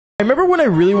I remember when I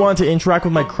really wanted to interact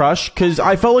with my crush because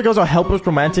I felt like I was a helpless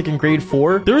romantic in grade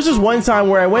 4. There was this one time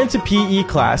where I went to PE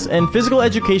class, and physical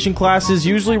education classes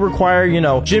usually require, you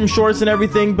know, gym shorts and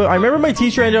everything, but I remember my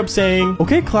teacher ended up saying,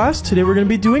 "Okay, class, today we're gonna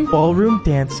be doing ballroom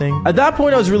dancing." At that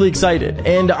point, I was really excited,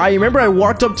 and I remember I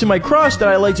walked up to my crush that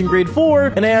I liked in grade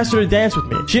 4, and I asked her to dance with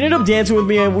me. She ended up dancing with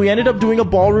me, and we ended up doing a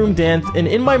ballroom dance, and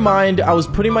in my mind, I was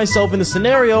putting myself in the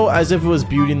scenario as if it was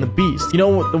Beauty and the Beast. You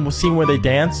know, the scene where they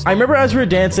dance? I remember as we were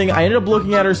dancing, I ended up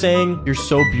looking at her saying, "You're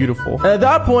so beautiful." And at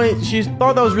that point, she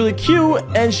thought that was really cute,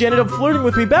 and she ended up flirting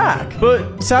with me back.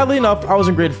 But sadly enough, I was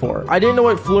in grade 4. I didn't know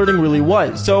what flirting really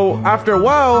was. So after a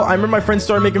while, I remember my friends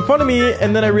started making fun of me,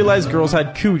 and then I realized girls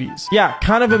had cooties. Yeah,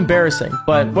 kind of embarrassing,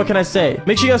 but what can I say?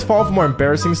 Make sure you guys follow for more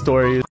embarrassing stories.